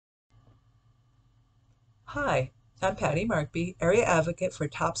Hi, I'm Patty Markby, Area Advocate for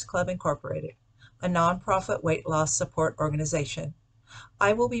Tops Club Incorporated, a nonprofit weight loss support organization.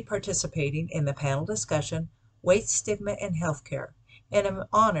 I will be participating in the panel discussion, Weight Stigma in Healthcare, and am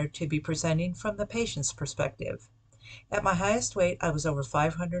honored to be presenting from the patient's perspective. At my highest weight, I was over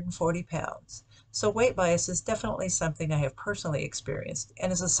 540 pounds, so weight bias is definitely something I have personally experienced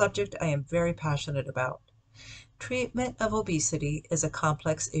and is a subject I am very passionate about. Treatment of obesity is a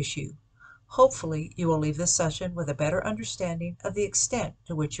complex issue. Hopefully, you will leave this session with a better understanding of the extent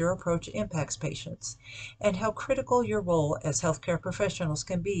to which your approach impacts patients and how critical your role as healthcare professionals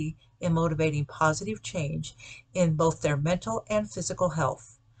can be in motivating positive change in both their mental and physical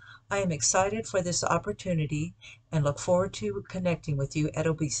health. I am excited for this opportunity and look forward to connecting with you at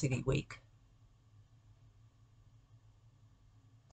Obesity Week.